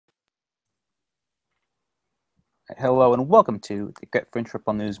Hello and welcome to the Get French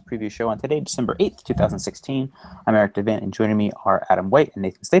Football News preview show on today, December 8th, 2016. I'm Eric Devant, and joining me are Adam White and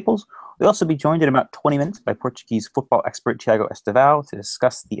Nathan Staples. We'll also be joined in about 20 minutes by Portuguese football expert Tiago Estevao to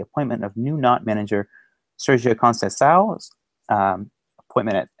discuss the appointment of new Nantes manager Sergio Conceição's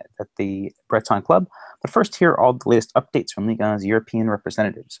appointment at the Breton club. But first, here are all the latest updates from Ligue 1's European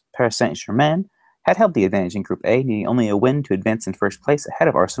representatives. Paris Saint-Germain had held the advantage in Group A, needing only a win to advance in first place ahead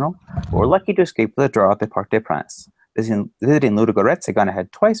of Arsenal, but were lucky to escape with a draw at the Parc des Princes. Visiting Ludogorets had gone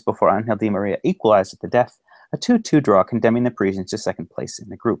ahead twice before Angel Di Maria equalized at the death, a 2-2 draw condemning the Parisians to second place in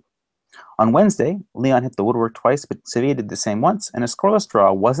the group. On Wednesday, Lyon hit the woodwork twice, but Sevilla did the same once, and a scoreless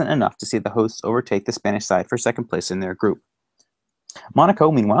draw wasn't enough to see the hosts overtake the Spanish side for second place in their group.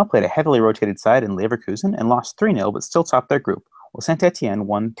 Monaco, meanwhile, played a heavily rotated side in Leverkusen and lost 3-0, but still topped their group, while Saint-Etienne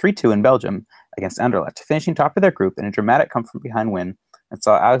won 3-2 in Belgium against Anderlecht, finishing top of their group in a dramatic come-from-behind win and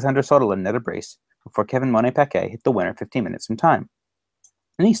saw Alexander Sotola net a brace before Kevin Monet-Paquet hit the winner 15 minutes from time.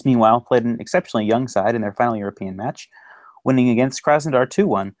 Nice, meanwhile, played an exceptionally young side in their final European match, winning against Krasnodar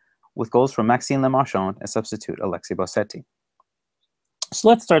 2-1 with goals from Maxime Lemarchand and substitute Alexis Bossetti. So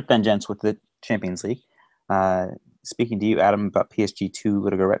let's start then, gents, with the Champions League. Speaking to you, Adam, about PSG 2,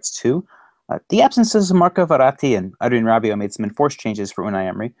 Ludogorets 2. The absences of Marco Verratti and Adrien Rabiot made some enforced changes for Unai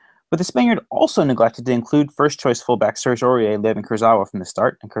Emery, but the Spaniard also neglected to include first-choice fullback Serge Aurier leaving Kurzawa from the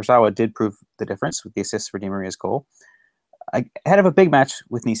start, and Kurzawa did prove the difference with the assist for Di Maria's goal. Ahead of a big match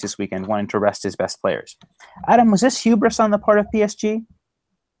with Nice this weekend, wanting to rest his best players. Adam, was this hubris on the part of PSG?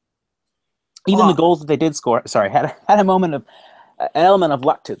 Even the goals that they did score, had a moment of an element of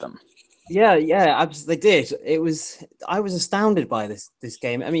luck to them. Yeah, absolutely. They did. I was astounded by this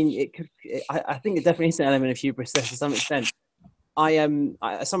game. I mean, I think it definitely is an element of hubris there to some extent.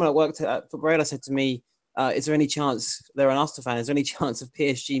 Someone at work at Football said to me, "Is there any chance they're an Arsenal fan? Is there any chance of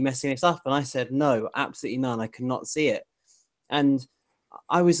PSG messing this up?" And I said, "No, absolutely none. I cannot see it." And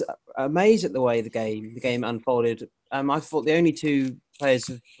I was amazed at the way the game unfolded. I thought the only two players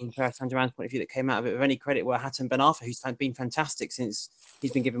from Paris Saint-Germain's point of view that came out of it with any credit were Hatem Ben Arfa, who's been fantastic since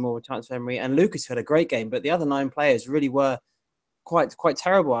he's been given more of a chance for Emery, and Lucas, who had a great game. But the other 9 players really were quite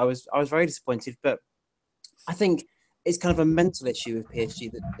terrible. I was very disappointed. But I think it's kind of a mental issue with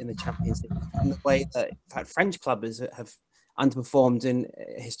PSG in the Champions League, in the way that, in fact, French clubs have underperformed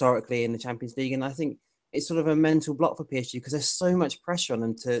historically in the Champions League, and I think it's sort of a mental block for PSG because there's so much pressure on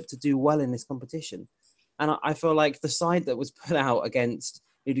them to do well in this competition. And I feel like the side that was put out against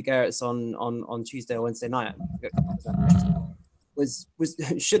Ludogorets on Tuesday or Wednesday night was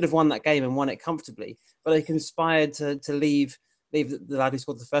should have won that game and won it comfortably, but they conspired to leave the lad who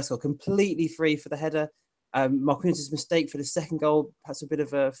scored the first goal completely free for the header. Marquinhos' mistake for the second goal, perhaps a bit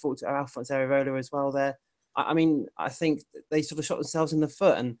of a fault to Alphonse Areola as well there. I mean, I think they sort of shot themselves in the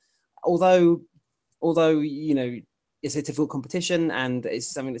foot. And although it's a difficult competition and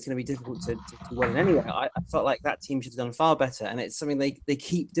it's something that's going to be difficult to win anyway, I felt like that team should have done far better. And it's something they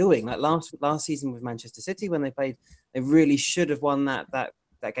keep doing. Like last season with Manchester City when they played, they really should have won that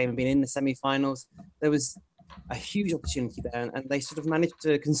game and been in the semi-finals. There was a huge opportunity there, and they sort of managed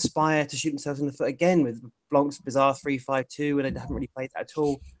to conspire to shoot themselves in the foot again with Blanc's bizarre 3-5-2, and they haven't really played that at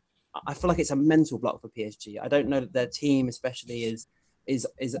all. I feel like it's a mental block for PSG. I don't know that their team, especially, is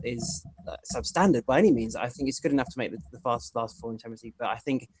substandard by any means. I think it's good enough to make the last 4 in Champions League, but I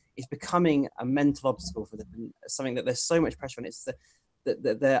think it's becoming a mental obstacle for them. Something that there's so much pressure on. It's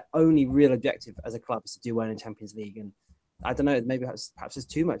that their only real objective as a club is to do well in Champions League, and I don't know. Maybe perhaps there's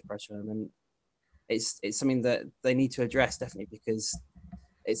too much pressure on them. And it's something that they need to address definitely, because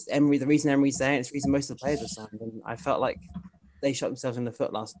it's Emery. The reason Emery's there, and it's the reason most of the players are signed. And I felt like they shot themselves in the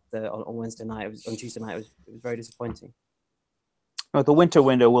foot on Wednesday night. On Tuesday night. It was very disappointing. Well, the winter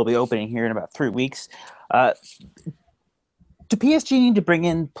window will be opening here in about 3 weeks. Do PSG need to bring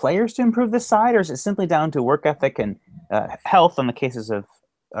in players to improve this side, or is it simply down to work ethic and health in the cases of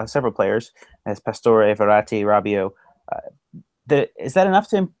several players, as Pastore, Verratti, Rabiot? Is that enough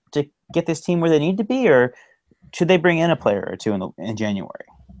to get this team where they need to be, or should they bring in a player or two in January?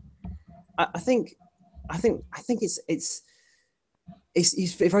 I think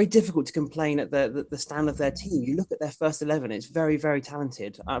it's very difficult to complain at the stand of their team. You look at their first 11; it's very, very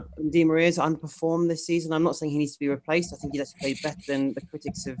talented. Di Maria's underperformed this season. I'm not saying he needs to be replaced. I think he's actually played better than the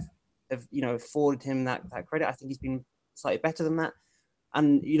critics have afforded him that credit. I think he's been slightly better than that.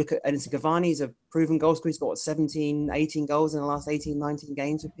 And you look at Edinson Cavani, he's a proven goal scorer. He's got 17, 18 goals in the last 18, 19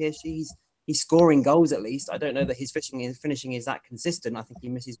 games with PSG. He's scoring goals at least. I don't know that his finishing is that consistent. I think he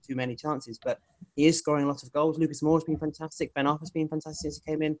misses too many chances, but he is scoring a lot of goals. Lucas Moore's been fantastic. Ben Arfa's been fantastic since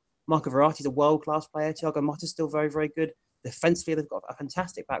he came in. Marco Verratti's a world-class player. Thiago Motta's still very, very good. Defensively, they've got a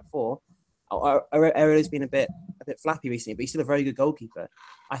fantastic back four. Areola's been a bit bit flappy recently, but he's still a very good goalkeeper.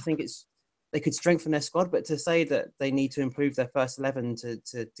 I think they could strengthen their squad, but to say that they need to improve their first 11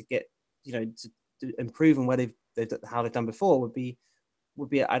 to get, to improve on how they've done before would be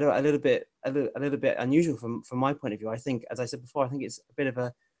a little bit unusual from my point of view. I think, as I said before, I think it's a bit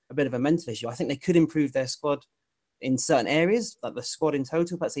of a mental issue. I think they could improve their squad in certain areas, like the squad in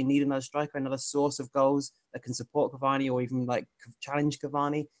total. Perhaps they need another striker, another source of goals that can support Cavani or even like challenge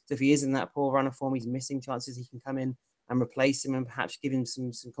Cavani. So if he is in that poor run of form, he's missing chances, he can come in and replace him and perhaps give him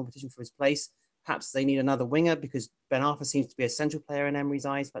some competition for his place. Perhaps they need another winger because Ben Arfa seems to be a central player in Emery's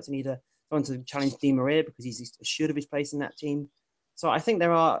eyes. Perhaps they need someone to challenge Di Maria because he's assured of his place in that team. So I think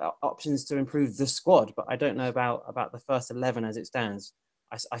there are options to improve the squad, but I don't know about the first 11 as it stands.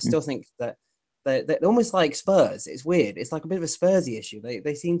 I still think that they're almost like Spurs. It's weird. It's like a bit of a Spursy issue.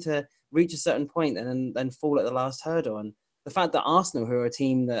 They seem to reach a certain point and then fall at the last hurdle. And the fact that Arsenal, who are a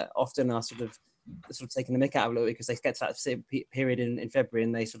team that often are sort of taking the mick out of a little bit because they get to that period in February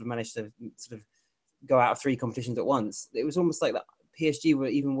and they sort of manage to sort of go out of 3 competitions at once. It was almost like that PSG were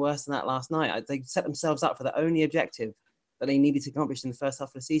even worse than that last night. They set themselves up for the only objective that they needed to accomplish in the first half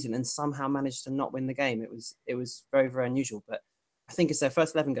of the season and somehow managed to not win the game. It was very, very unusual. But I think as their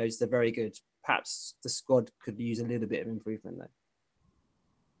first 11 goes, they're very good. Perhaps the squad could use a little bit of improvement though.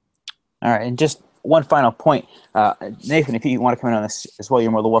 All right, and just one final point. Nathan, if you want to come in on this as well,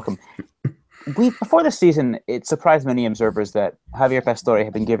 you're more than welcome. Before the season, it surprised many observers that Javier Pastore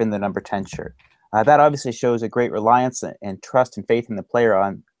had been given the number 10 shirt. That obviously shows a great reliance and trust and faith in the player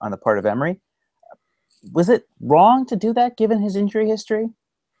on the part of Emery. Was it wrong to do that given his injury history?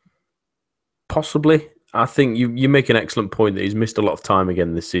 Possibly. I think you make an excellent point that he's missed a lot of time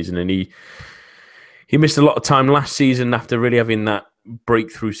again this season, and he missed a lot of time last season after really having that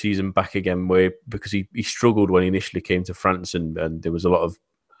breakthrough season back again, because he struggled when he initially came to France, and there was a lot of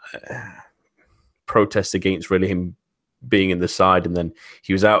protests against really him being in the side, and then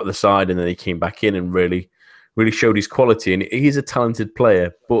he was out of the side, and then he came back in and really showed his quality. And he's a talented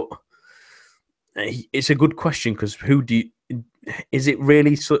player, but it's a good question because is it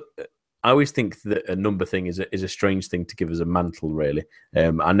really so? I always think that a number thing is a strange thing to give as a mantle, really.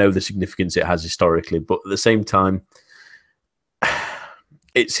 I know the significance it has historically, but at the same time,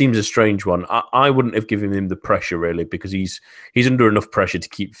 it seems a strange one. I wouldn't have given him the pressure, really, because he's under enough pressure to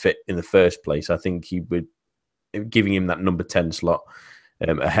keep fit in the first place. I think he would, giving him that number 10 slot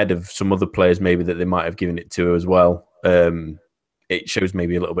ahead of some other players maybe that they might have given it to as well. It shows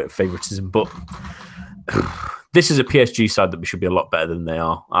maybe a little bit of favouritism, but this is a PSG side that we should be a lot better than they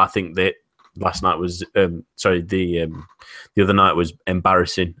are. I think that last night was the other night was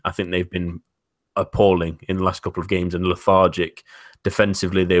embarrassing. I think they've been appalling in the last couple of games and lethargic.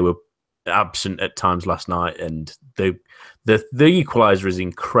 Defensively, they were absent at times last night, and the equaliser is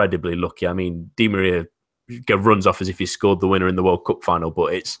incredibly lucky. I mean, Di Maria runs off as if he scored the winner in the World Cup final,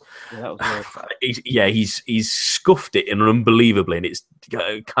 but it's he's scuffed it in unbelievably, and it's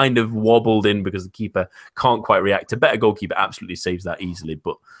kind of wobbled in because the keeper can't quite react. A better goalkeeper absolutely saves that easily,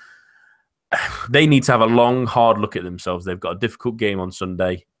 but they need to have a long, hard look at themselves. They've got a difficult game on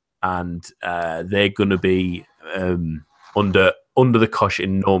Sunday, and they're going to be under the cosh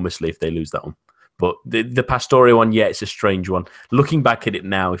enormously if they lose that one. But the Pastore one, it's a strange one. Looking back at it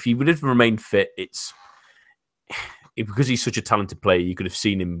now, if he would have remained fit, because he's such a talented player, you could have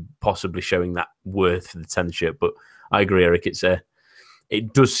seen him possibly showing that worth for the 10th shirt. But I agree, Eric.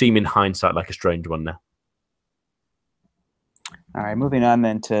 It does seem in hindsight like a strange one now. All right, moving on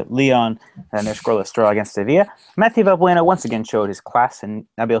then to Lyon and their scoreless draw against Sevilla. Mathieu Valbuena once again showed his class, and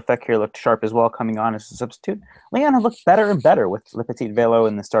Nabil Fekir looked sharp as well coming on as a substitute. Lyon have looked better and better with Le Petit Velo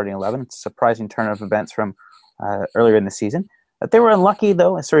in the starting 11. It's a surprising turn of events from earlier in the season. They were unlucky,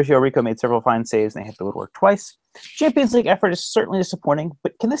 though, as Sergio Rico made several fine saves and they hit the woodwork twice. Champions League effort is certainly disappointing,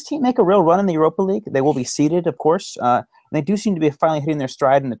 but can this team make a real run in the Europa League? They will be seeded, of course. And they do seem to be finally hitting their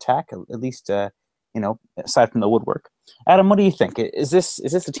stride in attack, at least, aside from the woodwork. Adam, what do you think? Is this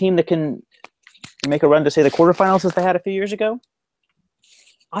a team that can make a run to, say, the quarterfinals as they had a few years ago?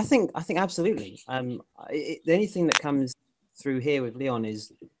 I think absolutely. The only thing that comes through here with Lyon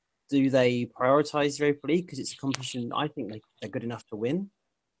is, do they prioritise the Europa League? Because it's a competition I think they're good enough to win.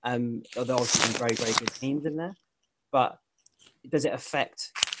 Although obviously some very, very good teams in there. But does it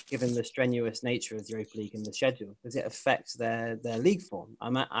affect, given the strenuous nature of the Europa League and the schedule, does it affect their league form?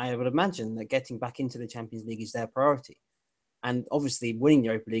 I would imagine that getting back into the Champions League is their priority. And obviously winning the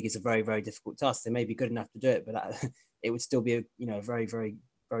Europa League is a very, very difficult task. They may be good enough to do it, but it would still be a very, very,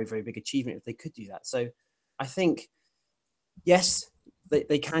 very, very big achievement if they could do that. So I think, yes,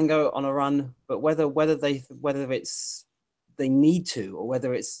 they can go on a run, but whether it's they need to, or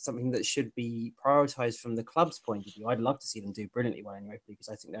whether it's something that should be prioritised from the club's point of view. I'd love to see them do brilliantly well in Europa League, because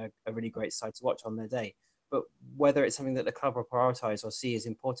I think they're a really great side to watch on their day. But whether it's something that the club will prioritise or see as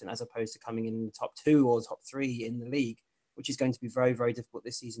important, as opposed to coming in the top 2 or top 3 in the league, which is going to be very, very difficult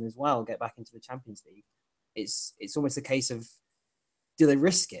this season as well, get back into the Champions League. It's almost a case of, do they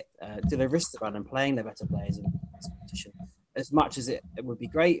risk it? Do they risk the run and playing their better players in this competition? As much as it would be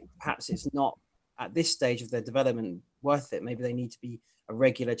great, perhaps it's not at this stage of their development worth it. Maybe they need to be a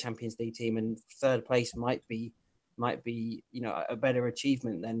regular Champions League team, and third place might be a better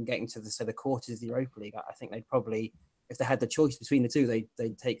achievement than getting to the quarters of the Europa League. I think they'd probably, if they had the choice between the two,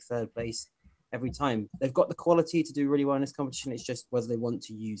 they'd take third place every time. They've got the quality to do really well in this competition. It's just whether they want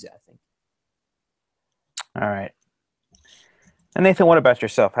to use it, I think. All right. And Nathan, what about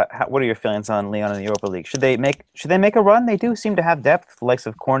yourself? What are your feelings on Lyon in the Europa League? Should they make a run? They do seem to have depth, the likes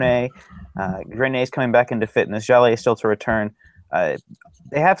of Cornet, Grenet is coming back into fitness, Jallet is still to return.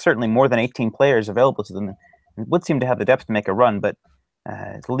 They have certainly more than 18 players available to them, and would seem to have the depth to make a run. But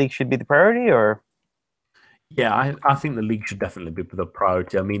the league should be the priority, or? Yeah, I think the league should definitely be the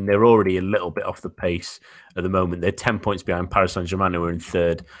priority. I mean, they're already a little bit off the pace at the moment. They're 10 points behind Paris Saint-Germain, who are in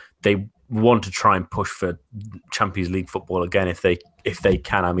third. They want to try and push for Champions League football again if they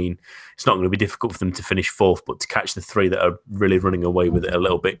can. I mean, it's not going to be difficult for them to finish fourth, but to catch the 3 that are really running away with it a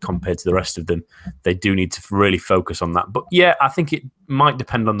little bit compared to the rest of them, they do need to really focus on that. But yeah, I think it might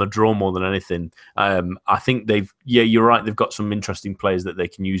depend on the draw more than anything. I think you're right, they've got some interesting players that they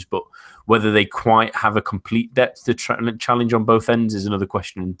can use, but whether they quite have a complete depth to challenge on both ends is another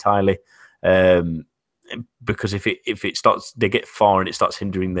question entirely. Because if it starts, they get far and it starts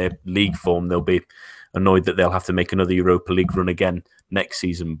hindering their league form, they'll be annoyed that they'll have to make another Europa League run again next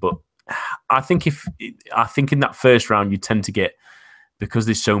season. But I think in that first round, you tend to get, because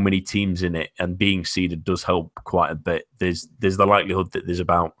there's so many teams in it, and being seeded does help quite a bit. There's the likelihood that there's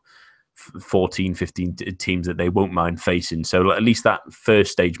about 14, 15 teams that they won't mind facing. So at least that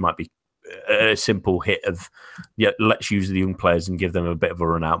first stage might be a simple hit of, yeah, let's use the young players and give them a bit of a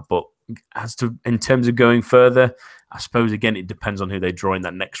run out. But in terms of going further, I suppose again it depends on who they draw in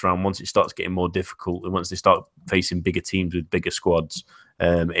that next round. Once it starts getting more difficult, and once they start facing bigger teams with bigger squads,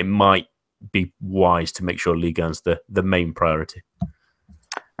 it might be wise to make sure Ligue 1's the main priority. All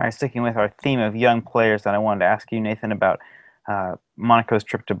right, sticking with our theme of young players, that I wanted to ask you, Nathan, about Monaco's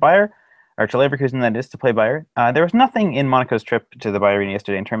trip to Bayer, or to Leverkusen, that is, to play Bayer. There was nothing in Monaco's trip to the Bayer Arena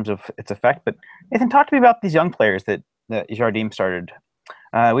yesterday in terms of its effect, but Nathan, talk to me about these young players that Jardim started.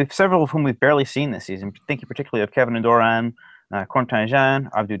 We've several of whom we've barely seen this season. Thinking particularly of Kevin Ndoram, Corentin Jean,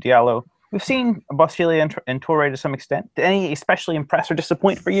 Abdou Diallo. We've seen Bosfilia and Touré to some extent. Did any especially impress or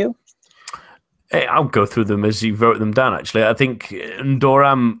disappoint for you? I'll go through them as you wrote them down, actually. I think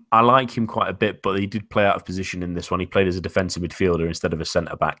Ndoram, I like him quite a bit, but he did play out of position in this one. He played as a defensive midfielder instead of a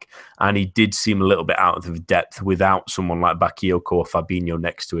centre-back, and he did seem a little bit out of depth without someone like Bakayoko or Fabinho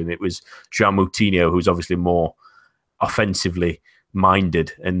next to him. It was João Moutinho, who's obviously more offensively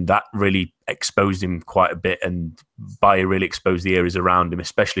minded, and that really exposed him quite a bit, and Bayer really exposed the areas around him,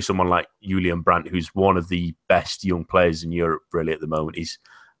 especially someone like Julian Brandt, who's one of the best young players in Europe really at the moment.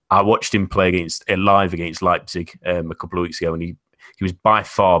 I watched him play live against Leipzig a couple of weeks ago, and he was by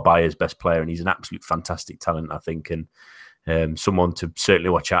far Bayer's best player, and he's an absolute fantastic talent, I think, and someone to certainly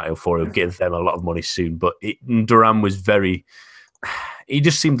watch out for. He'll give them a lot of money soon. But Duran was he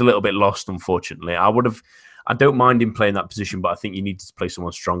just seemed a little bit lost, unfortunately. I don't mind him playing that position, but I think you needed to play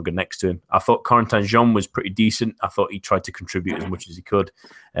someone stronger next to him. I thought Corentin Jean was pretty decent. I thought he tried to contribute as much as he could.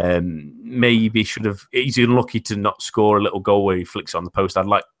 Maybe he's unlucky to not score a little goal where he flicks it on the post.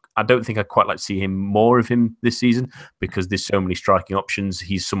 I don't think I'd quite like to see more of him this season, because there's so many striking options.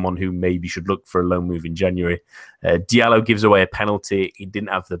 He's someone who maybe should look for a loan move in January. Diallo gives away a penalty. He didn't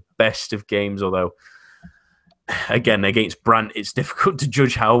have the best of games, although, again, against Brandt, it's difficult to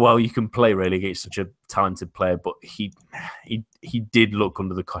judge how well you can play really against such a talented player. But he did look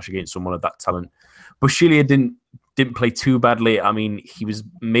under the cosh against someone of that talent. Bosfilia didn't play too badly. I mean, he was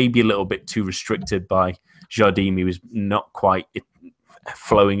maybe a little bit too restricted by Jardim. He was not quite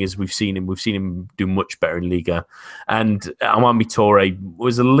flowing as we've seen him. We've seen him do much better in Liga. And Amami Touré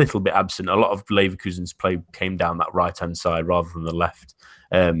was a little bit absent. A lot of Leverkusen's play came down that right-hand side rather than the left.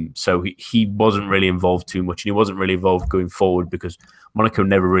 So he wasn't really involved too much, and he wasn't really involved going forward because Monaco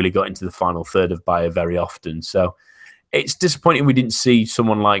never really got into the final third of Bayer very often. So it's disappointing we didn't see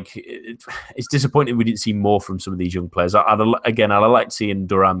it's disappointing we didn't see more from some of these young players. I'd like seeing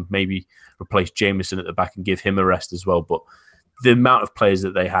Duran maybe replace Jameson at the back and give him a rest as well. But the amount of players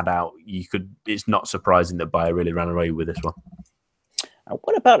that they had out, it's not surprising that Bayer really ran away with this one.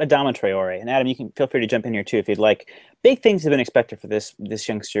 What about Adama Traore? And Adam, you can feel free to jump in here too if you'd like. Big things have been expected for this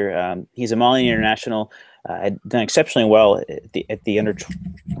youngster. He's a Malian international, had done exceptionally well at the under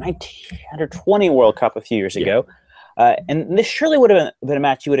 20 World Cup a few years ago. And this surely would have been a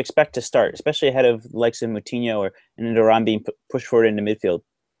match you would expect to start, especially ahead of the likes of Moutinho or Ndoran being pushed forward into midfield.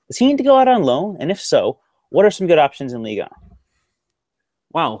 Does he need to go out on loan? And if so, what are some good options in Liga?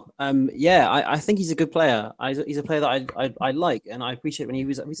 Wow. I think he's a good player. He's a player that I like, and I appreciate when he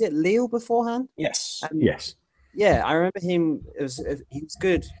was it Lille beforehand? Yes. Yes. Yeah, I remember him. He was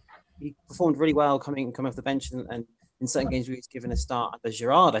good. He performed really well coming off the bench, and in certain games where he's given a start under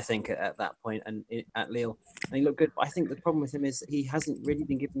Girard, I think, at that point, and at Lille, and he looked good. But I think the problem with him is he hasn't really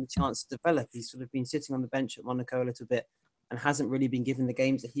been given the chance to develop. He's sort of been sitting on the bench at Monaco a little bit, and hasn't really been given the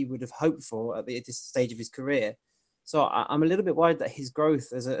games that he would have hoped for at this stage of his career. So I'm a little bit worried that his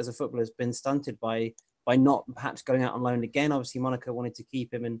growth as a footballer has been stunted by not perhaps going out on loan again. Obviously, Monaco wanted to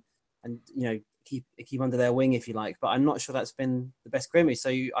keep him and keep under their wing, if you like. But I'm not sure that's been the best career move. So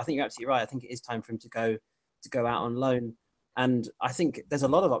I think you're absolutely right. I think it is time for him to go out on loan. And I think there's a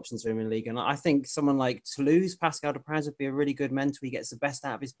lot of options for him in league. And I think someone like Toulouse, Pascal Dupraz, would be a really good mentor. He gets the best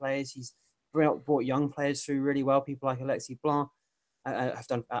out of his players. He's brought young players through really well. People like Alexis Blanc have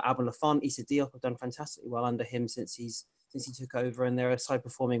done. Alban Lafont, Issa Diop have done fantastically well under him since he took over. And they're a side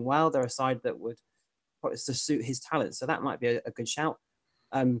performing well. They're a side that would to suit his talent. So that might be a good shout.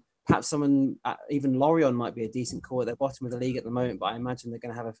 Perhaps someone, even Lorient might be a decent call at the bottom of the league at the moment, but I imagine they're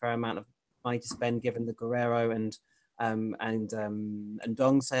going to have a fair amount of money to spend given the Guerrero and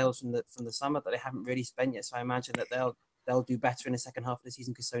Dong sales from the summer that they haven't really spent yet. So I imagine that they'll do better in the second half of the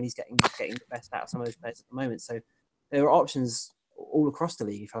season because Sony's getting the best out of some of those players at the moment. So there are options all across the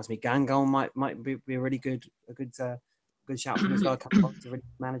league. If you ask me, Gangal might be a really good shout from as well. He's a really good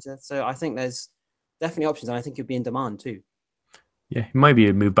manager. So I think there's definitely options, and I think he'll be in demand too. Yeah, he might be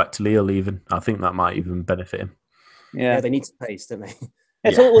a move back to Lille even. I think that might even benefit him. Yeah, they need some pace, don't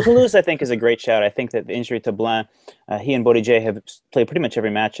they? So Toulouse, I think, is a great shout. I think that the injury to Blanc, he and Bodije have played pretty much every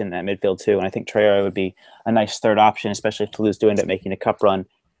match in that midfield too, and I think Traore would be a nice third option, especially if Toulouse do end up making a cup run.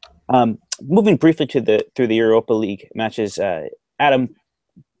 Moving briefly through the Europa League matches, Adam,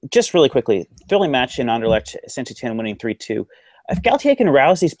 just really quickly, thrilling match in Anderlecht, Saint-Etienne winning 3-2. If Galtier can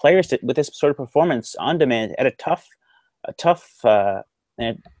rouse these players with this sort of performance on demand at a tough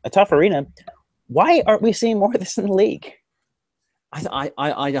arena, why aren't we seeing more of this in the league? I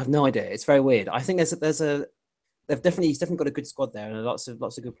have no idea. It's very weird. I think he's definitely got a good squad there and lots of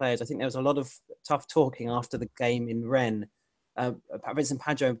good players. I think there was a lot of tough talking after the game in Rennes. Vincent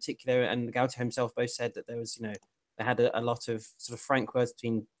Padjo in particular and Galtier himself both said that there was, they had a lot of sort of frank words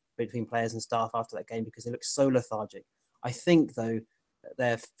between players and staff after that game because they looked so lethargic. I think though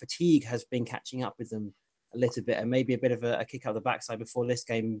their fatigue has been catching up with them a little bit, and maybe a bit of a kick out the backside before this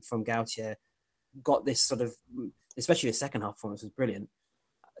game from Galtier got this sort of, especially the second half performance was brilliant.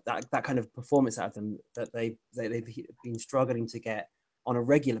 That kind of performance out of them that they've been struggling to get on a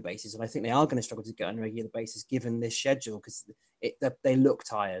regular basis, and I think they are going to struggle to get on a regular basis given this schedule because they look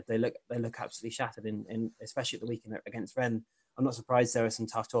tired. They look absolutely shattered in especially at the weekend against Rennes. I'm not surprised there was some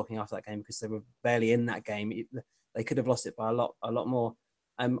tough talking after that game because they were barely in that game. They could have lost it by a lot more.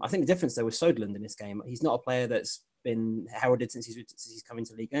 I think the difference there was Soderlund in this game. He's not a player that's been heralded since he's come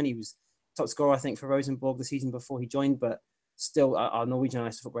into Ligue 1. He was top scorer, I think, for Rosenborg the season before he joined, but still, our Norwegian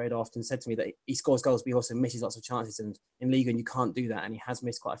analyst football radar often said to me that he scores goals, but he also misses lots of chances. And in Ligue 1, you can't do that, and he has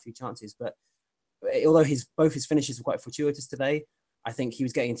missed quite a few chances. But although both his finishes were quite fortuitous today, I think he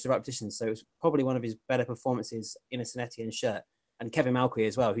was getting into the right position. So it was probably one of his better performances in a Saint-Etienne shirt. And Kevin Malcuit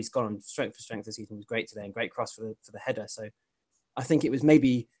as well, who's gone on strength for strength this season, was great today and great cross for the header. So I think it was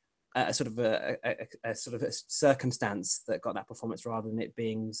maybe a sort of a circumstance that got that performance rather than it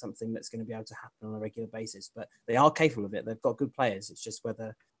being something that's going to be able to happen on a regular basis. But they are capable of it. They've got good players. It's just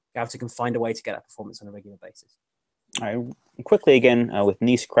whether Galtier can find a way to get that performance on a regular basis. All right, quickly again with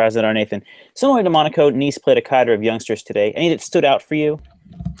Nice, Krasnodar, Nathan. Similar to Monaco, Nice played a cadre of youngsters today. Any that stood out for you?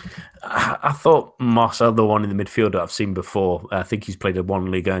 I thought Marcel, the one in the midfield that I've seen before, I think he's played a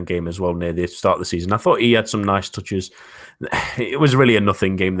one Ligue 1 game as well near the start of the season. I thought he had some nice touches. It was really a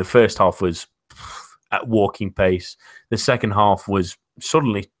nothing game. The first half was at walking pace. The second half was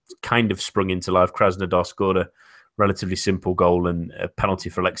suddenly kind of sprung into life. Krasnodar scored a relatively simple goal and a penalty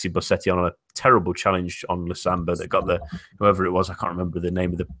for Alexis Bossetti on a terrible challenge on Lusamba that got whoever it was, I can't remember the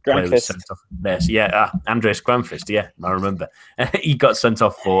name of the player that was sent off there. So Andreas Granqvist, I remember. He got sent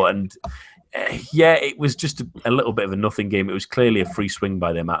off for, and it was just a little bit of a nothing game. It was clearly a free swing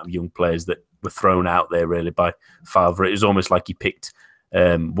by the amount of young players that were thrown out there really by Favre. It was almost like he picked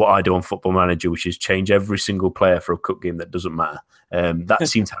what I do on Football Manager, which is change every single player for a cup game that doesn't matter. That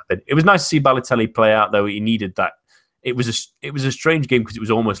seemed to happen. It was nice to see Balotelli play out, though. He needed that. It was a strange game because it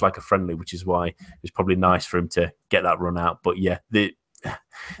was almost like a friendly, which is why it was probably nice for him to get that run out. But yeah,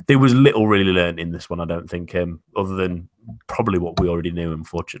 there was little really learned in this one, I don't think, other than probably what we already knew,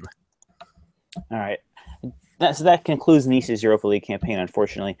 unfortunately. All right. So that concludes Nice's Europa League campaign,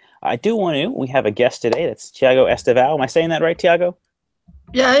 unfortunately. We have a guest today. That's Thiago Esteval. Am I saying that right, Thiago?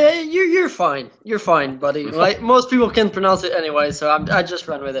 Yeah, you're fine. You're fine, buddy. Like most people can pronounce it anyway, so I just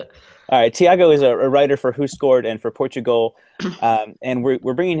run with it. All right. Thiago is a writer for Who Scored and for Portugal, and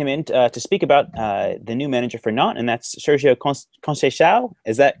we're bringing him in to speak about the new manager for Nantes, and that's Sergio Conceição.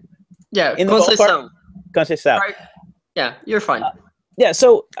 Is that in the ballpark? Conceição. Right. Yeah, you're fine. Yeah,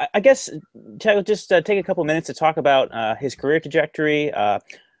 so I guess, Thiago, just take a couple minutes to talk about his career trajectory.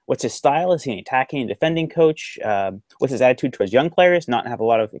 What's his style? Is he an attacking and defending coach? What's his attitude towards young players? Not have a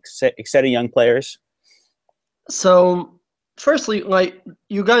lot of excited young players. So, firstly, like,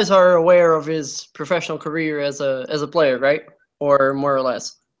 you guys are aware of his professional career as a player, right? Or more or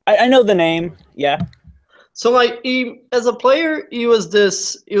less? I know the name, yeah. So, like, as a player, he was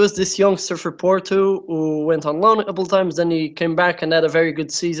this youngster for Porto who went on loan a couple times. Then he came back and had a very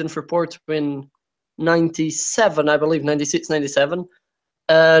good season for Porto in '97, I believe, 96, 97.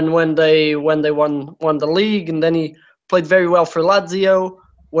 And when they won the league, and then he played very well for Lazio,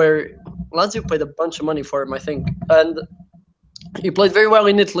 where Lazio paid a bunch of money for him, I think. And he played very well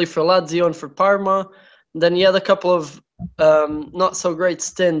in Italy for Lazio and for Parma. And then he had a couple of not so great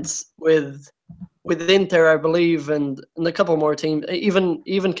stints with Inter, I believe, and a couple more teams.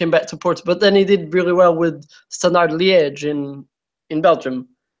 Even came back to Porto, but then he did really well with Standard Liège in Belgium.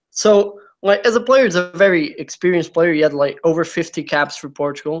 So, like, as a player, he's a very experienced player. He had like over 50 caps for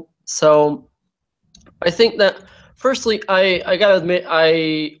Portugal. So I think that, firstly, I gotta admit,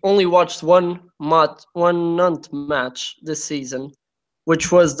 I only watched one Nantes match this season,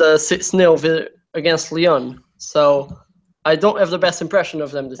 which was the 6-0 against Lyon. So I don't have the best impression of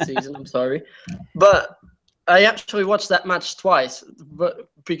them this season. I'm sorry, but I actually watched that match twice, but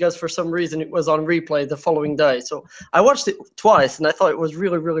because for some reason it was on replay the following day. So I watched it twice, and I thought it was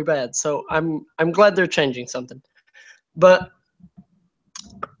really, really bad. So I'm glad they're changing something. But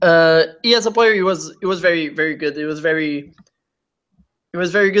he, as a player, he was very, very good. He was very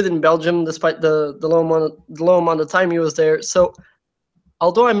good in Belgium, despite the low amount of time he was there. So,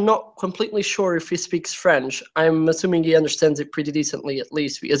 although I'm not completely sure if he speaks French, I'm assuming he understands it pretty decently, at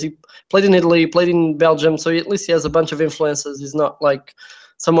least, because he played in Italy, played in Belgium, so at least he has a bunch of influences. He's not like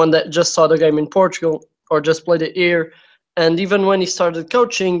someone that just saw the game in Portugal or just played it here. And even when he started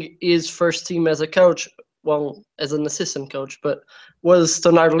coaching, his first team as a coach, well, as an assistant coach, but was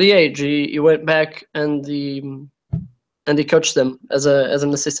Standard Liège. He went back and he coached them as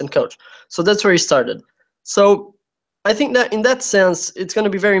an assistant coach. So that's where he started. So I think that in that sense, it's going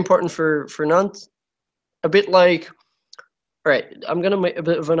to be very important for Nantes. A bit like, all right, I'm going to make a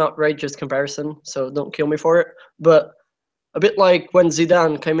bit of an outrageous comparison, so don't kill me for it. But a bit like when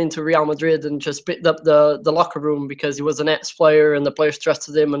Zidane came into Real Madrid and just picked up the locker room because he was an ex-player and the players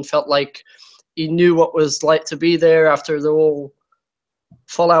trusted him and felt like he knew what was like to be there after the whole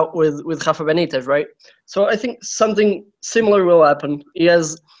fallout with Rafa Benitez, right? So I think something similar will happen. He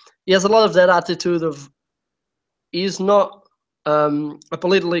has a lot of that attitude of, he's not a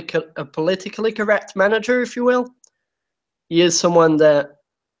politically correct manager, if you will. He is someone that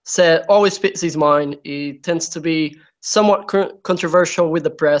always spits his mind. He tends to be somewhat controversial with the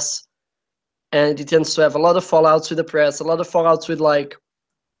press, and he tends to have a lot of fallouts with the press, a lot of fallouts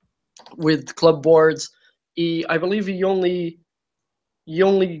with club boards. I believe he only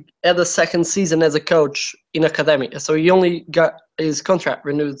had a second season as a coach in Academia, so he only got his contract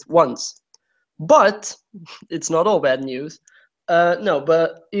renewed once. But it's not all bad news. No,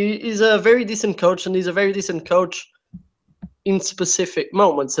 but he's a very decent coach, and he's a very decent coach in specific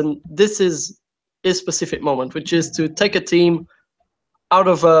moments. And this is his specific moment, which is to take a team out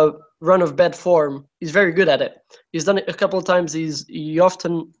of a run of bad form. He's very good at it. He's done it a couple of times. He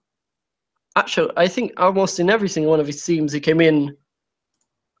often, actually, I think almost in every single one of his teams, he came in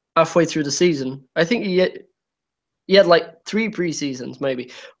halfway through the season. I think he had like 3 preseasons,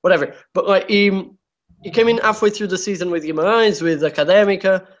 maybe, whatever. But like he came in halfway through the season with Guimarães, with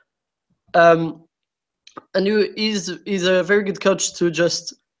Académica, and he's a very good coach to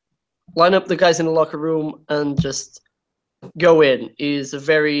just line up the guys in the locker room and just go in. He's a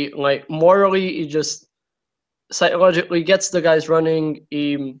very, like, morally, he just psychologically gets the guys running.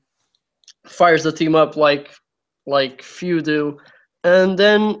 He fires the team up like few do. And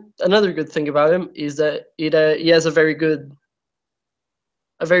then another good thing about him is that he has a very good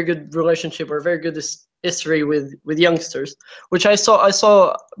a very good relationship or a very good history with youngsters, which I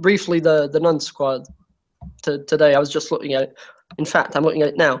saw briefly the Nantes squad today. I was just looking at it. In fact, I'm looking at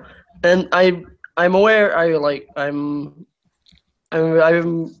it now, and I'm aware. I'm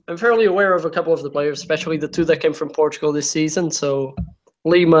fairly aware of a couple of the players, especially the two that came from Portugal this season. So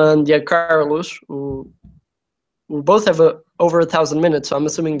Lima and Diego Carlos, who both have over 1,000 minutes. So I'm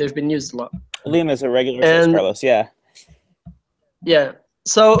assuming they've been used a lot. Lima is a regular, so is Carlos. Yeah. Yeah.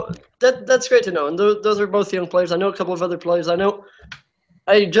 So that's great to know. And those are both young players. I know a couple of other players.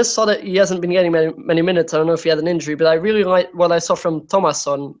 I just saw that he hasn't been getting many minutes. I don't know if he had an injury, but I really like what I saw from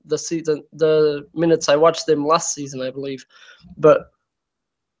Thomasson the minutes I watched him last season, I believe. But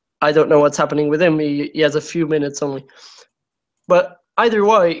I don't know what's happening with him. He has a few minutes only. But either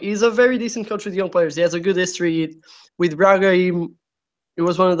way, he's a very decent coach with young players. He has a good history with Braga. He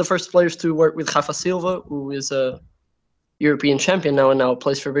was one of the first players to work with Rafa Silva, who is a European champion now and now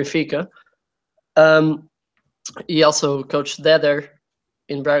plays for Benfica. He also coached Deder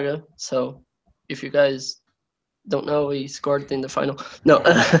in Braga. So if you guys don't know, he scored in the final. No.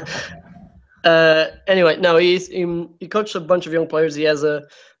 Anyway, no, he coached a bunch of young players. He has an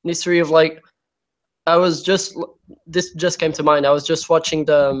history of this just came to mind. I was just watching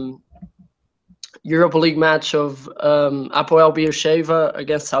the Europa League match of Apoel Beersheva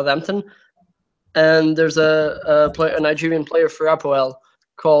against Southampton. And there's a Nigerian player for Apoel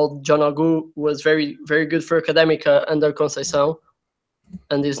called John Agu, who was very, very good for Academica under Conceição,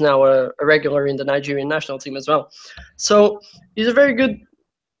 and is now a regular in the Nigerian national team as well. So he's a very good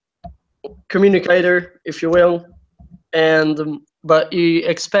communicator, if you will, but you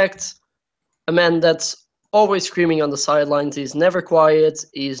expect a man that's always screaming on the sidelines. He's never quiet.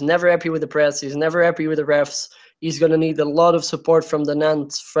 He's never happy with the press. He's never happy with the refs. He's going to need a lot of support from the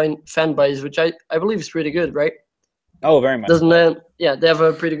Nantes fan base, which I believe is pretty good, right? Oh, very much. Yeah, they have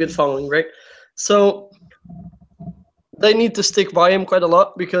a pretty good following, right? So they need to stick by him quite a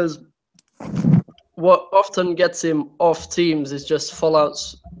lot, because what often gets him off teams is just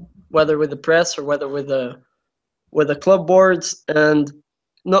fallouts, whether with the press or whether with the club boards, and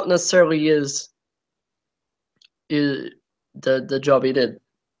not necessarily is the job he did.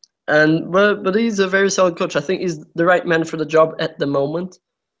 But he's a very solid coach. I think he's the right man for the job at the moment.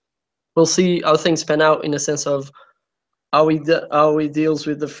 We'll see how things pan out in a sense of how he deals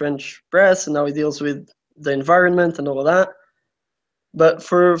with the French press and how he deals with the environment and all of that. But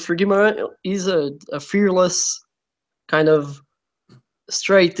for Guimarães, he's a fearless, kind of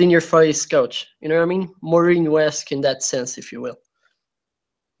straight in your face coach. You know what I mean? Mourinho-esque in that sense, if you will.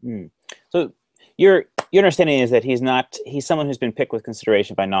 So your understanding is that he's someone who's been picked with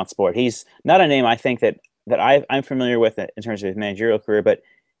consideration by Nantes Sport. He's not a name I think that I'm familiar with in terms of his managerial career, but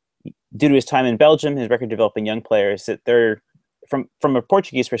due to his time in Belgium, his record developing young players, that they're from a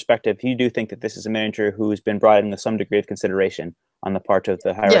Portuguese perspective, you do think that this is a manager who's been brought in with some degree of consideration on the part of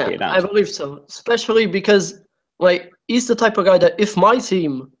the hierarchy. Yeah, I believe so, especially because he's the type of guy that if my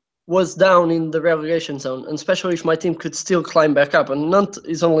team was down in the relegation zone, and especially if my team could still climb back up, and Nantes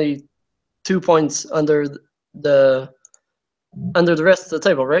is only 2 points under the rest of the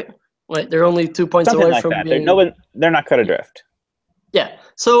table, right? They're only 2 points Something away like from that. being... They're not cut adrift. Yeah,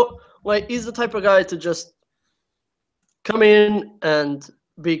 so he's the type of guy to just come in and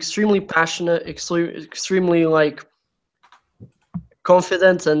be extremely passionate, extremely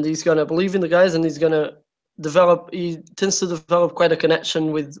confident, and he's gonna believe in the guys, and he's gonna develop. He tends to develop quite a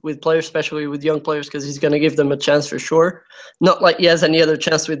connection with players, especially with young players, because he's gonna give them a chance for sure. Not like he has any other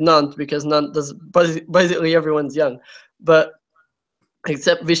chance with Nantes, because Nantes does basically everyone's young, but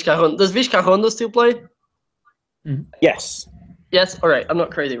except Vizcarrondo. Does Vizcarrondo still play? Yes. Yes. All right. I'm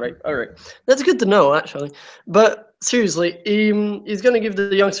not crazy, right? All right. That's good to know, actually. But seriously, he's gonna give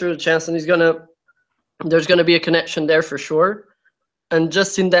the youngster a chance, and there's gonna be a connection there for sure. And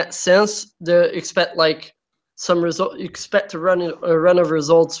just in that sense, expect some result. Expect to run a run of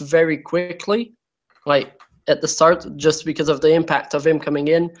results very quickly, at the start, just because of the impact of him coming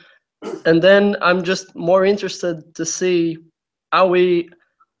in. And then I'm just more interested to see how we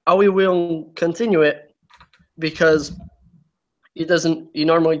will continue it, because he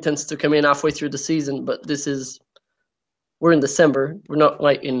normally tends to come in halfway through the season, but we're in December. We're not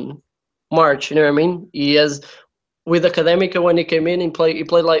in March, you know what I mean? He has, with Academica, when he came in, he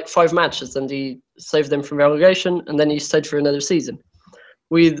played 5 matches, and he saved them from relegation, and then he stayed for another season.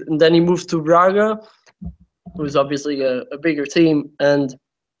 Then he moved to Braga, who's obviously a bigger team, and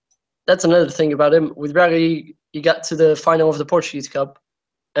that's another thing about him. With Braga, he got to the final of the Portuguese Cup,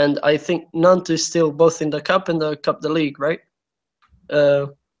 and I think Nantes is still both in the Cup and the Cup de League, right? They're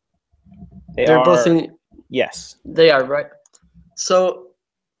both in. Yes, they are, right? So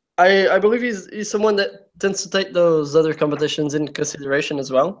I believe he's someone that tends to take those other competitions into consideration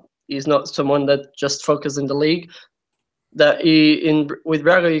as well. He's not someone that just focuses in the league. That with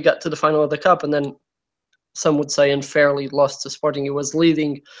Braga, he got to the final of the cup, and then some would say unfairly lost to Sporting. He was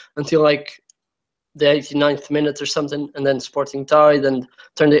leading until like the 89th minute or something, and then Sporting tied and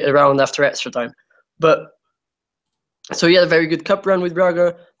turned it around after extra time. But so he had a very good cup run with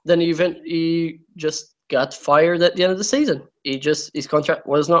Braga. Then he just got fired at the end of the season. His contract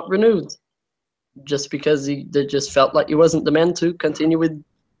was not renewed, just because they just felt like he wasn't the man to continue with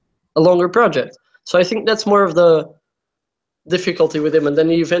a longer project. So I think that's more of the difficulty with him. And then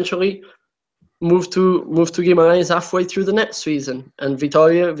he eventually moved to Guimarães halfway through the next season. And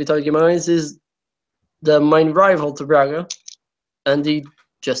Vitória Guimarães is the main rival to Braga, and he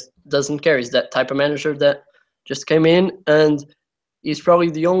just doesn't care. He's that type of manager that just came in, and he's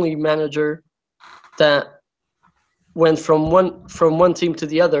probably the only manager that went from one team to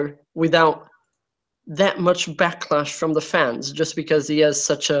the other without that much backlash from the fans, just because he has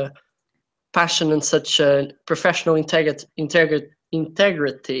such a passion and such a professional integrity.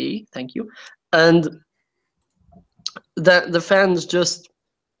 Thank you, and that the fans just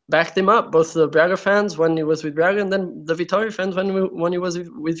backed him up. Both the Braga fans when he was with Braga, and then the Vitória fans when he was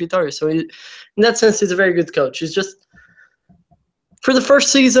with Vitória. So in that sense, he's a very good coach. He's just, for the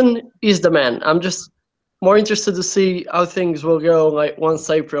first season, he's the man. I'm just more interested to see how things will go like once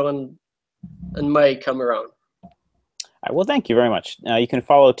April and May come around. All right, well, thank you very much. You can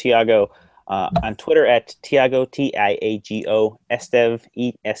follow Tiago on Twitter at Tiago, Tiago Estev,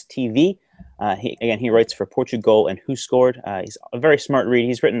 ESTV. He writes for Portugal and Who Scored. He's a very smart read.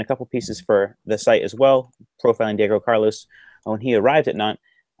 He's written a couple pieces for the site as well, profiling Diego Carlos. When he arrived at Nantes,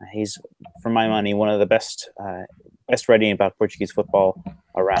 he's, for my money, one of the best writing about Portuguese football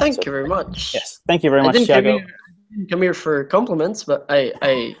around. Thank you very much. Yes, thank you very much, Tiago. I didn't come here for compliments, but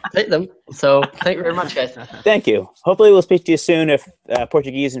I take them. So thank you very much, guys. Thank you. Hopefully we'll speak to you soon if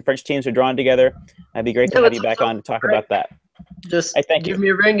Portuguese and French teams are drawn together. It'd be great to have you back on to talk about that. Just give me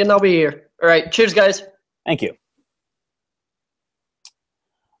a ring and I'll be here. All right. Cheers, guys. Thank you.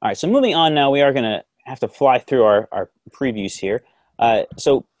 All right. So moving on now, we are going to have to fly through our previews here.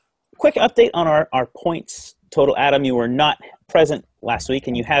 So quick update on our points total. Adam, you were not present last week,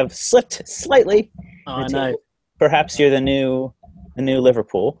 and you have slipped slightly. Oh, no. Perhaps you're the new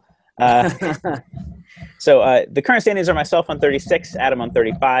Liverpool. So the current standings are myself on 36, Adam on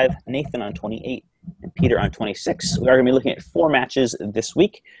 35, Nathan on 28, and Peter on 26. We are going to be looking at 4 matches this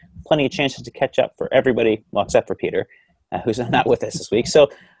week. Plenty of chances to catch up for everybody, well, except for Peter, who's not with us this week. So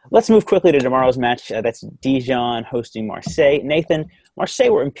let's move quickly to tomorrow's match. That's Dijon hosting Marseille. Nathan, Marseille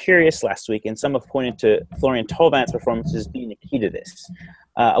were imperious last week, and some have pointed to Florian Thauvint's performances as being the key to this.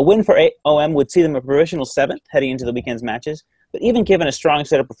 A win for OM would see them a provisional 7th heading into the weekend's matches, but even given a strong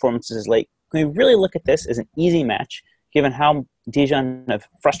set of performances late, can we really look at this as an easy match, given how Dijon have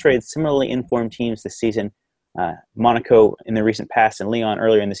frustrated similarly informed teams this season? Monaco in the recent past and Lyon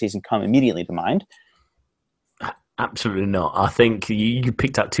earlier in the season come immediately to mind. Absolutely not. I think you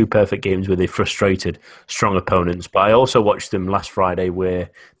picked out 2 perfect games where they frustrated strong opponents, but I also watched them last Friday where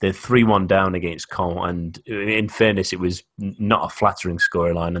they're 3-1 down against Caen, and in fairness, it was not a flattering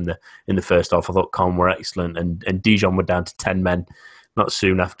scoreline in the first half. I thought Caen were excellent, and Dijon were down to 10 men not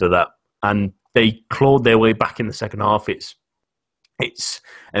soon after that, and they clawed their way back in the second half. It's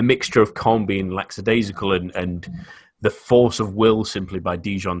a mixture of Caen being lackadaisical and the force of will simply by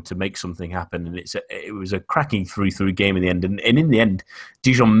Dijon to make something happen. And it was a cracking 3-3 game in the end. And in the end,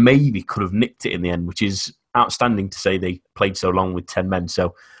 Dijon maybe could have nicked it in the end, which is outstanding to say they played so long with 10 men.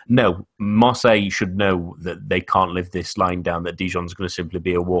 So, no, Marseille should know that they can't live this lying down, that Dijon's going to simply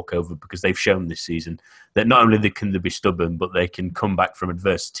be a walkover, because they've shown this season that not only can they be stubborn, but they can come back from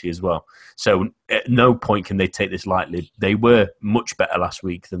adversity as well. So at no point can they take this lightly. They were much better last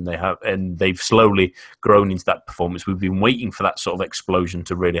week than they have, and they've slowly grown into that performance. We've been waiting for that sort of explosion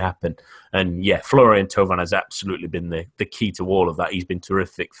to really happen. And yeah, Florian Thauvin has absolutely been the key to all of that. He's been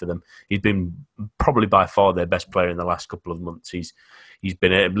terrific for them. He's been probably by far their best player in the last couple of months. He's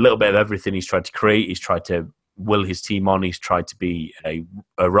been a little bit of everything. He's tried to create. He's tried to will his team on. He's tried to be a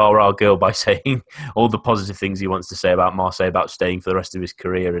rah-rah girl by saying all the positive things he wants to say about Marseille, about staying for the rest of his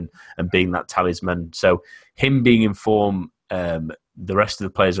career and being that talisman. So him being in form, the rest of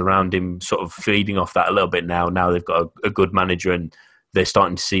the players around him sort of feeding off that a little bit now. Now they've got a good manager and they're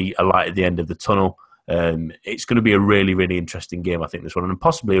starting to see a light at the end of the tunnel. It's going to be a really, really interesting game, I think, this one, and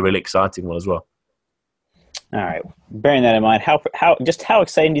possibly a really exciting one as well. All right. Bearing that in mind, how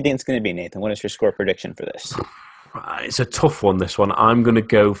exciting do you think it's going to be, Nathan? What is your score prediction for this? It's a tough one, this one. I'm going to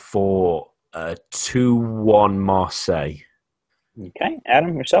go for 2-1 Marseille. Okay,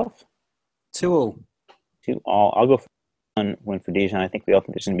 Adam, yourself? 2-2. 2-2. I'll go for 1 for Dijon. I think we all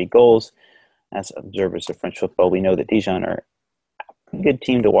think there's going to be goals. As observers of French football, we know that Dijon are a good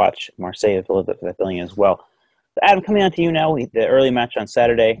team to watch. Marseille is a that feeling as well. So Adam, coming on to you now. The early match on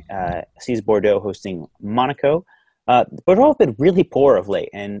Saturday sees Bordeaux hosting Monaco. Bordeaux have been really poor of late,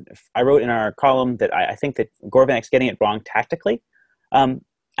 and I wrote in our column that I think that Gourvennec's getting it wrong tactically.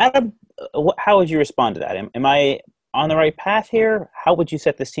 Adam, how would you respond to that? Am I on the right path here? How would you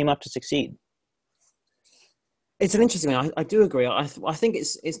set this team up to succeed? It's an interesting one. I do agree. I think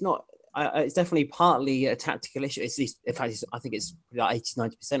it's not. It's definitely partly a tactical issue. It's, in fact, I think it's like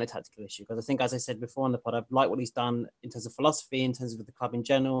 80-90% a tactical issue, because I think, as I said before on the pod, I like what he's done in terms of philosophy, in terms of the club in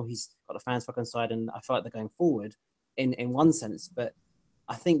general. He's got the fans back on side, and I feel like they're going forward in one sense. But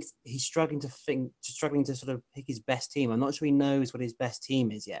I think he's struggling to sort of pick his best team. I'm not sure he knows what his best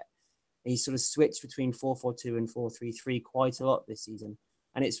team is yet. He's sort of switched between 4-4-2 and 4-3-3 quite a lot this season,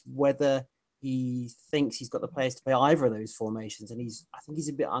 and it's whether he thinks he's got the players to play either of those formations, and I think he's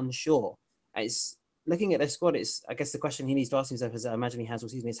a bit unsure. It's looking at their squad. I guess the question he needs to ask himself, as I imagine he has all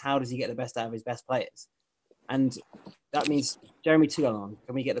season, is how does he get the best out of his best players? And that means Jeremy Toulon,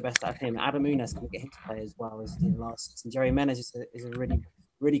 can we get the best out of him? Adam Ounas, can we get him to play as well as he did last season? Jerry Menez is a really,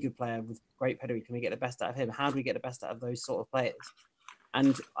 really good player with great pedigree. Can we get the best out of him? How do we get the best out of those sort of players?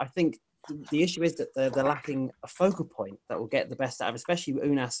 And I think the issue is that they're lacking a focal point that will get the best out of, especially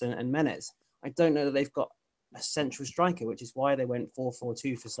Ounas and Menez. I don't know that they've got a central striker, which is why they went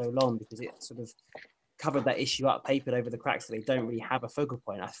 4-4-2 for so long, because it sort of covered that issue up, papered over the cracks that they don't really have a focal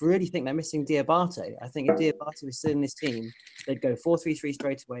point. I really think they're missing Diabate. I think if Diabate was still in this team, they'd go 4-3-3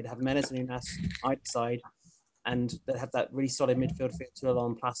 straight away. They'd have Menez and Ounas either side, and they'd have that really solid midfield for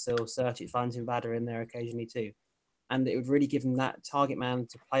Toulon, Placil, Sertic, Valentin Vader in there occasionally too. And it would really give them that target man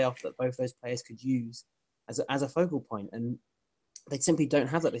to play off that both those players could use as a focal point. And they simply don't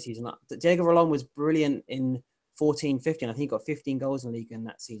have that this season. Diego Rolón was brilliant in 14-15. I think he got 15 goals in the league in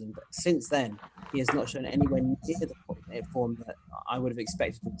that season. But since then, he has not shown anywhere near the form that I would have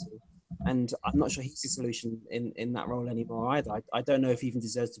expected him to. And I'm not sure he's the solution in that role anymore either. I don't know if he even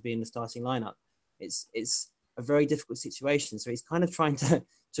deserves to be in the starting lineup. It's a very difficult situation. So he's kind of trying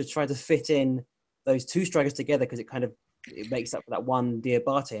to fit in those two strikers together, because it makes up for that one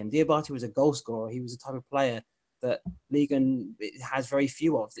Diabate. And Diabate was a goal scorer. He was a type of player that Ligue 1 has very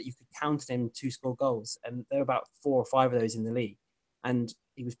few of, that you could count on him to score goals. And there are about 4 or 5 of those in the league. And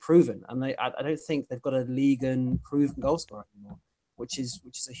he was proven. And I don't think they've got a Ligue 1 proven goal scorer anymore, which is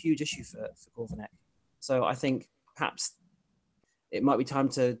a huge issue for Gourvenec. So I think perhaps it might be time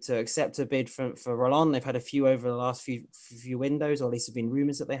to accept a bid for Rolón. They've had a few over the last few windows, or at least there have been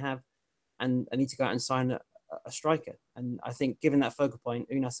rumours that they have. And I need to go out and sign a striker. And I think, given that focal point,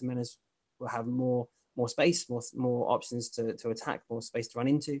 Ounas and Menez will have more space, more options to attack, more space to run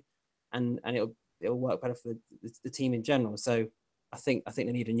into, and it'll work better for the team in general. So I think they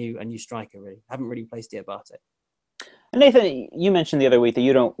need a new striker. Really, haven't really placed Diabate. And Nathan, you mentioned the other week that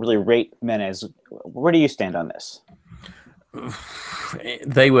you don't really rate Menez. Where do you stand on this?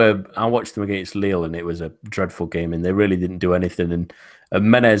 I watched them against Lille, and it was a dreadful game, and they really didn't do anything. And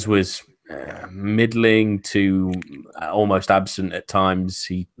Menez was middling to almost absent at times.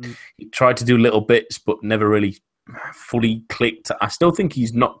 He tried to do little bits, but never really fully clicked. I still think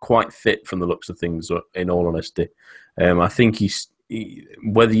he's not quite fit from the looks of things, in all honesty. I think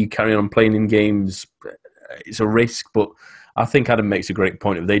whether you carry on playing in games, it's a risk, but I think Adam makes a great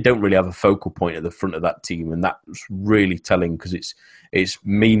point of they don't really have a focal point at the front of that team, and that's really telling, because it's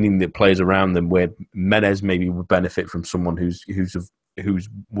meaning that players around them, where Menez maybe would benefit from someone who's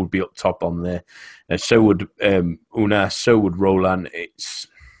would be up top on there. So would Ounas, so would Rolán.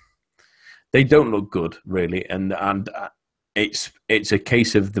 They don't look good, really, and it's a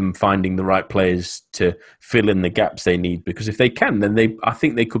case of them finding the right players to fill in the gaps they need, because if they can, then I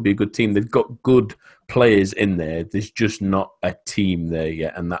think they could be a good team. They've got good players in there. There's just not a team there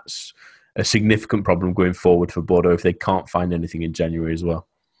yet, and that's a significant problem going forward for Bordeaux if they can't find anything in January as well.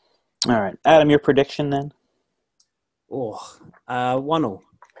 All right. Adam, your prediction then? 1-1.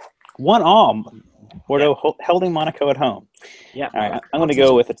 1-1. Bordeaux holding Monaco at home. Yeah. All right. I'm going to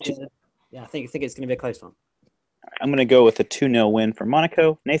go with a 2. Yeah, I think it's going to be a close one. I'm going to go with a 2-0 win for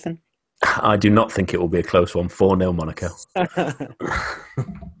Monaco. Nathan? I do not think it will be a close one. 4-0 Monaco.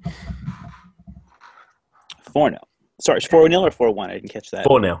 4-0. Sorry, 4-0 or 4-1? I didn't catch that.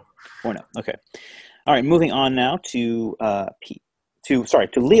 4-0. 4-0. Okay. All right, moving on now to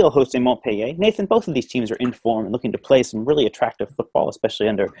Lille hosting Montpellier. Nathan, both of these teams are in form and looking to play some really attractive football, especially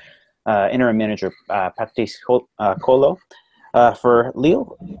under interim manager Patrice Colo. For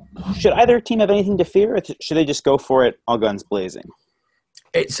Lille, should either team have anything to fear, or should they just go for it all guns blazing?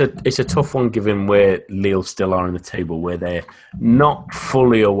 It's a tough one given where Lille still are in the table, where they're not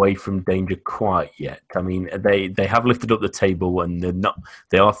fully away from danger quite yet. I mean, they have lifted up the table and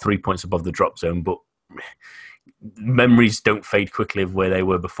they are 3 points above the drop zone, but memories don't fade quickly of where they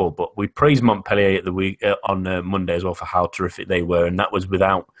were before. But we praised Montpellier at the week on Monday as well for how terrific they were, and that was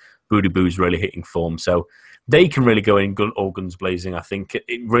without Boudebouz really hitting form. So they can really go in all guns blazing. I think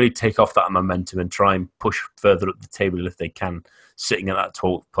it really take off that momentum and try and push further up the table if they can, sitting at that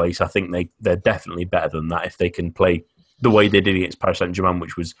 12th place. I think they're definitely better than that if they can play the way they did against Paris Saint-Germain,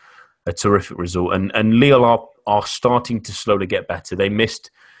 which was a terrific result. And Lille are starting to slowly get better. They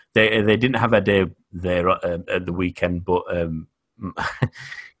missed. They didn't have a day there at the weekend, but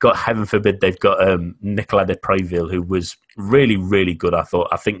God heaven forbid they've got Nicolas de Préville, who was really, really good. I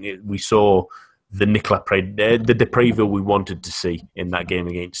think we saw the de Préville we wanted to see in that game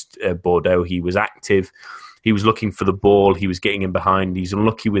against Bordeaux. He was active. He was looking for the ball. He was getting in behind. He's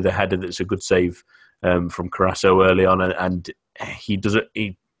unlucky with a header that's a good save from Carasso early on, and he does it.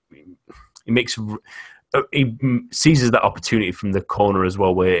 He seizes that opportunity from the corner as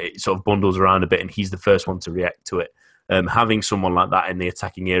well, where it sort of bundles around a bit, and he's the first one to react to it. Having someone like that in the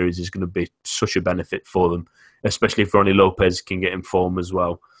attacking areas is going to be such a benefit for them, especially if Ronnie Lopez can get in form as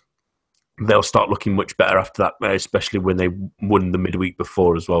well. They'll start looking much better after that, especially when they won the midweek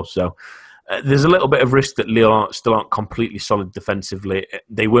before as well. So there's a little bit of risk that Lille still aren't completely solid defensively.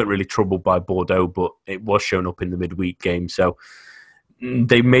 They weren't really troubled by Bordeaux, but it was shown up in the midweek game. So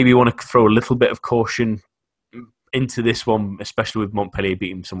they maybe want to throw a little bit of caution into this one, especially with Montpellier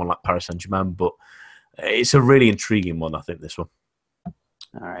beating someone like Paris Saint-Germain. But it's a really intriguing one, I think, this one.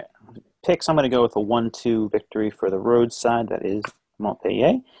 All right. Picks, I'm going to go with a 1-2 victory for the road side. That is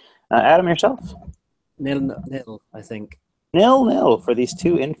Montpellier. Adam, yourself? 0-0, I think. 0-0 for these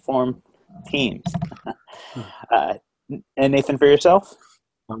two informed teams. And Nathan, for yourself?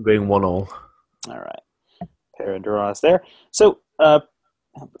 I'm going 1-1. All right. Pair of draws there. So, I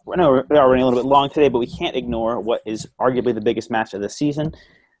know we are running a little bit long today, but we can't ignore what is arguably the biggest match of the season.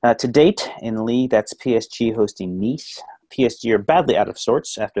 To date, in the league, that's PSG hosting Nice. PSG are badly out of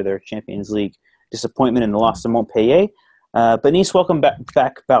sorts after their Champions League disappointment in the loss to Montpellier. But Nice welcome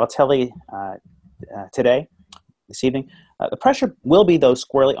back Balotelli this evening. The pressure will be, though,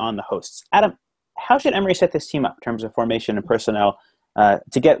 squarely on the hosts. Adam, how should Emery set this team up in terms of formation and personnel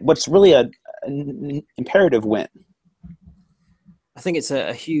to get what's really an imperative win? I think it's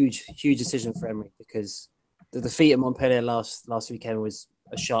a huge decision for Emery, because the defeat at Montpellier last weekend was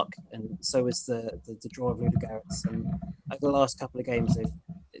a shock, and so was the draw of Ludogorets. And over the last couple of games,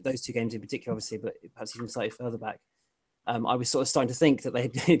 those two games in particular, obviously, but perhaps even slightly further back, I was sort of starting to think that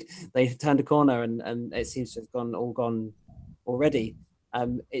they had turned a corner, and it seems to have gone already.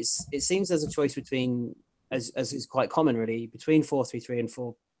 It seems there's a choice between, as is quite common really, between 4-3-3 and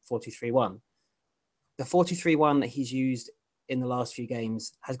 4-2-3-1. The 4-2-3-1 that he's used in the last few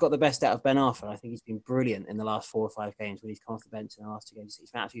games has got the best out of Ben Arfa. I think he's been brilliant in the last 4 or 5 games when he's come off the bench in the last 2 games.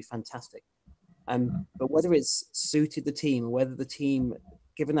 He's been absolutely fantastic. But whether it's suited the team, or whether the team,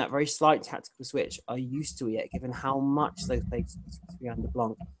 given that very slight tactical switch, are used to it yet, given how much they've played under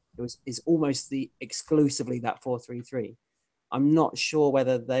Blanc, is almost exclusively that 4-3-3. I'm not sure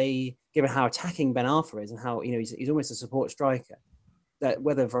whether they, given how attacking Ben Arfa is and how he's almost a support striker, that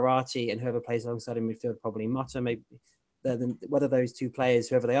whether Verratti and whoever plays alongside him in midfield, probably Mata, maybe, whether those two players,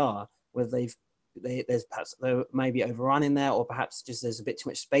 whoever they are, whether there's perhaps they maybe overrun in there, or perhaps just there's a bit too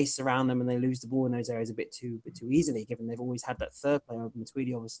much space around them and they lose the ball in those areas a bit too easily, given they've always had that third player,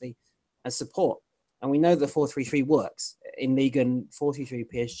 Matuidi, obviously, as support. And we know that 4-3-3 works. In Ligue 1, 4-3-3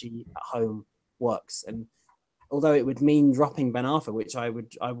 PSG at home works. And although it would mean dropping Ben Arfa, which I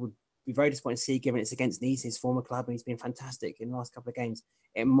would be very disappointed to see, given it's against Nice, his former club, and he's been fantastic in the last couple of games,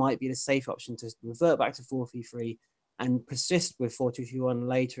 it might be the safe option to revert back to 4-3-3 and persist with 4-2-3-1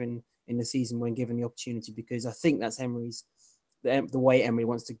 later in the season when given the opportunity, because I think that's the way Emery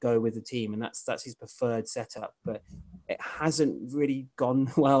wants to go with the team, and that's his preferred setup. But it hasn't really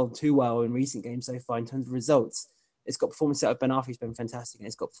gone too well in recent games so far in terms of results. It's got performances out of Ben Arfa, who's been fantastic, and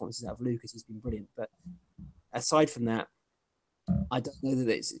it's got performances out of Lucas, who's been brilliant. But aside from that, I don't know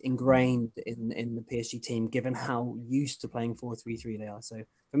that it's ingrained in the PSG team, given how used to playing 4-3-3 they are. So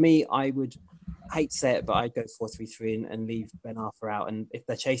for me, I would hate to say it, but I'd go 4-3-3 and leave Ben Arfa out. And if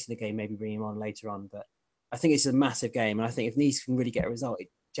they're chasing the game, maybe bring him on later on. But I think it's a massive game. And I think if Nice can really get a result, it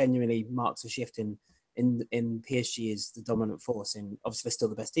genuinely marks a shift in PSG as the dominant force. And obviously, they're still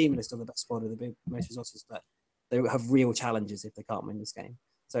the best team and they're still the best squad with the most resources, but they have real challenges if they can't win this game.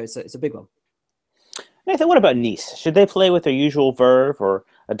 So it's a big one. Nathan, what about Nice? Should they play with their usual verve or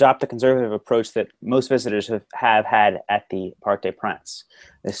adopt the conservative approach that most visitors have had at the Parc des Princes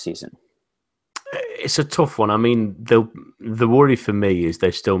this season? It's a tough one. I mean, the worry for me is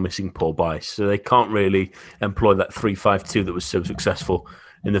they're still missing Paul Bice, so they can't really employ that 3-5-2 that was so successful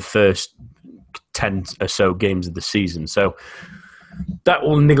in the first 10 or so games of the season. So that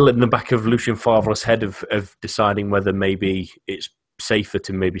will niggle in the back of Lucien Favre's head of deciding whether maybe it's safer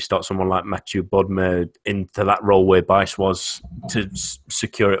to maybe start someone like Mathieu Bodmer into that role where Bice was to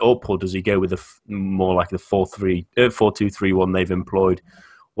secure it up, or does he go with more like the 4-2-3-1 they've employed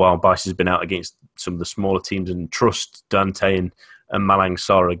while Bice has been out against some of the smaller teams, and trust Dante and Malang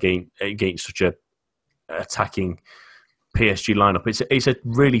Sarr against such a attacking PSG lineup. It's a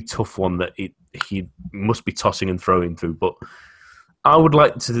really tough one that he must be tossing and throwing through, but I would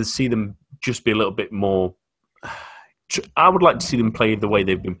like to see them just be a little bit more. I would like to see them play the way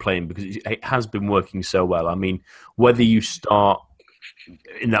they've been playing, because it has been working so well. I mean, whether you start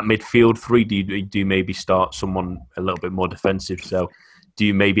in that midfield three, do you maybe start someone a little bit more defensive? So do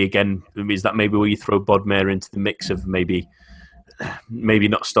you maybe, again, is that maybe where you throw Bodmer into the mix of maybe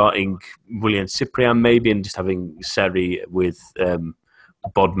not starting Willian Cyprien maybe, and just having Seri with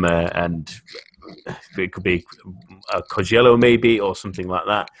Bodmer, and it could be a Cogiello maybe, or something like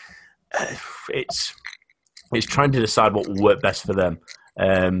that. It's trying to decide what will work best for them,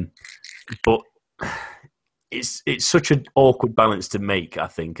 but it's such an awkward balance to make, I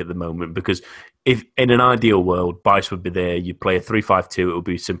think, at the moment, because if in an ideal world Bice would be there, you play a 3-5-2, it would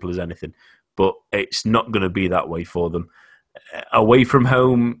be simple as anything, but it's not going to be that way for them. Away from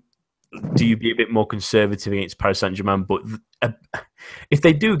home, do you be a bit more conservative against Paris Saint-Germain? But if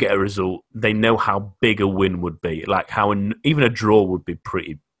they do get a result, they know how big a win would be, like how even a draw would be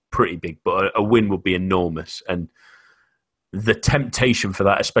pretty big, but a win would be enormous. And the temptation for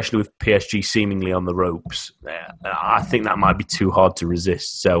that, especially with PSG seemingly on the ropes, I think that might be too hard to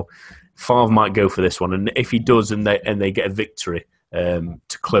resist. So Favre might go for this one, and if he does, and they get a victory, to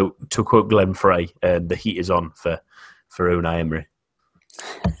quote Glenn Frey, the heat is on for Unai Emery.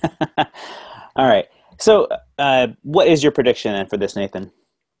 All right. So, what is your prediction then for this, Nathan?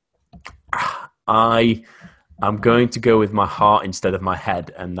 I'm going to go with my heart instead of my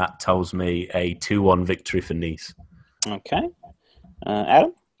head, and that tells me a 2-1 victory for Nice. Okay.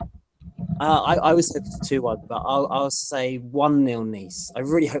 Adam? I was hoping for 2-1, but I'll say 1-0 Nice. I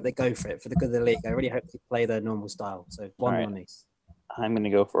really hope they go for it for the good of the league. I really hope they play their normal style. So 1-0 Nice. I'm going to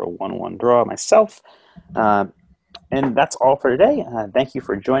go for a 1-1 draw myself. And that's all for today. Thank you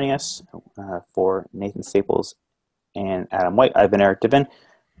for joining us. For Nathan Staples and Adam White, I've been Eric Devin.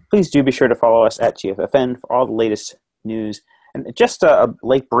 Please do be sure to follow us at GFFN for all the latest news. And just a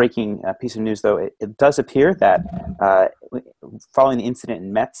late-breaking piece of news, though, it does appear that following the incident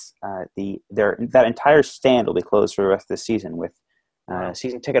in Metz, that entire stand will be closed for the rest of the season, with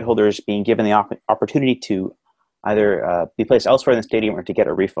season ticket holders being given the opportunity to either be placed elsewhere in the stadium or to get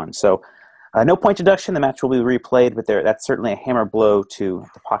a refund. So no point deduction. The match will be replayed, but that's certainly a hammer blow to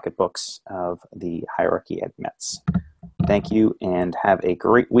the pocketbooks of the hierarchy at Metz. Thank you, and have a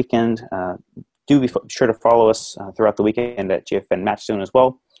great weekend. Do be sure to follow us throughout the weekend at GFN Match Zone as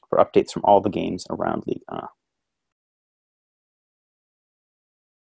well for updates from all the games around Ligue 1.